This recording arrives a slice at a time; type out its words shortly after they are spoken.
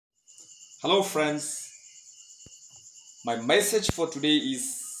Hello friends, my message for today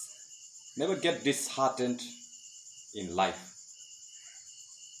is never get disheartened in life.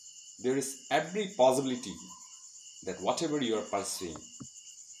 There is every possibility that whatever you are pursuing,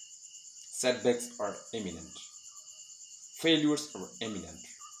 setbacks are imminent, failures are imminent,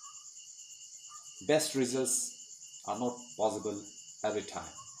 best results are not possible every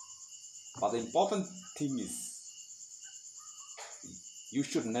time. But the important thing is you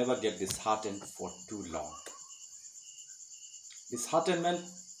should never get disheartened for too long. Disheartenment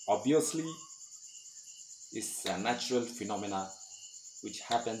obviously is a natural phenomena which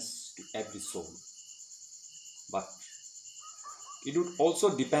happens to every soul. But it would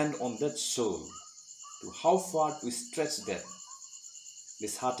also depend on that soul to how far to stretch that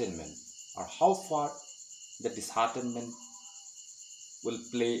disheartenment, or how far the disheartenment will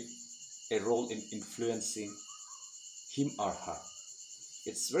play a role in influencing him or her.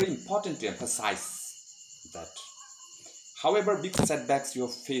 It's very important to emphasize that however big setbacks you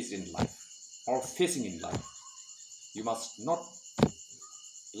have faced in life or facing in life, you must not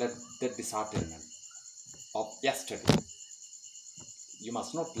let that disheartenment of yesterday, you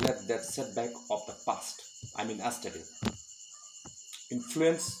must not let that setback of the past, yesterday,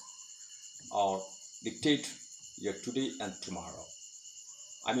 influence or dictate your today and tomorrow.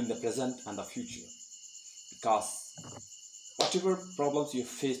 The present and the future. Because whatever problems you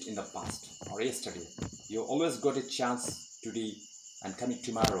faced in the past or yesterday, you always got a chance today and coming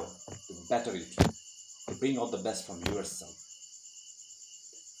tomorrow to better it, to bring out the best from yourself.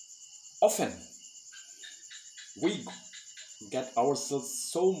 Often, we get ourselves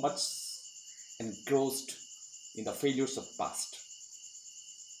so much engrossed in the failures of past,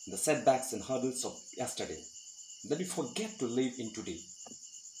 the setbacks and hurdles of yesterday, that we forget to live in today,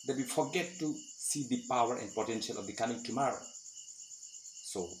 that we forget to see the power and potential of the coming tomorrow.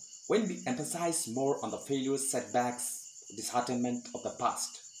 So, when we emphasize more on the failures, setbacks, disheartenment of the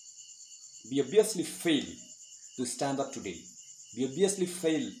past, we obviously fail to stand up today. We obviously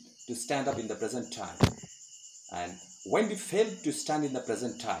fail to stand up in the present time. And when we fail to stand in the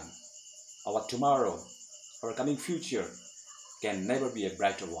present time, our tomorrow, our coming future can never be a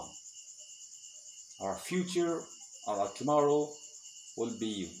brighter one. Our future or our tomorrow will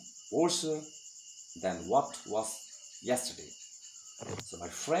be worse than what was yesterday. So my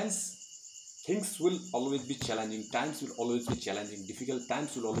friends, things will always be challenging, times will always be challenging, difficult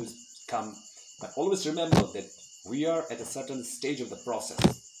times will always come, but always remember that we are at a certain stage of the process.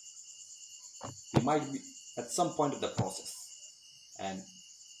 We might be at some point of the process, and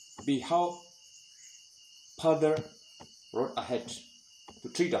we have further road ahead to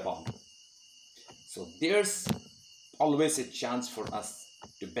treat upon. So there's always a chance for us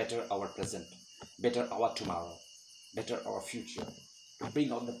to better our present, better our tomorrow, better our future, to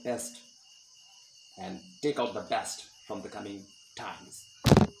bring out the best and take out the best from the coming times.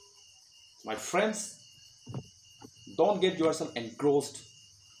 My friends, don't get yourself engrossed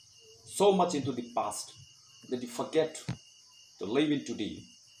so much into the past that you forget to live in today,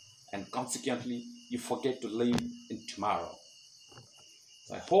 and consequently you forget to live in tomorrow.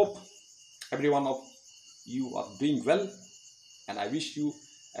 So I hope every one of you are doing well, and I wish you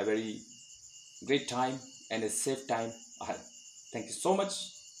a very great time and a safe time ahead. Thank you so much,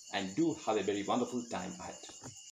 and do have a very wonderful time ahead.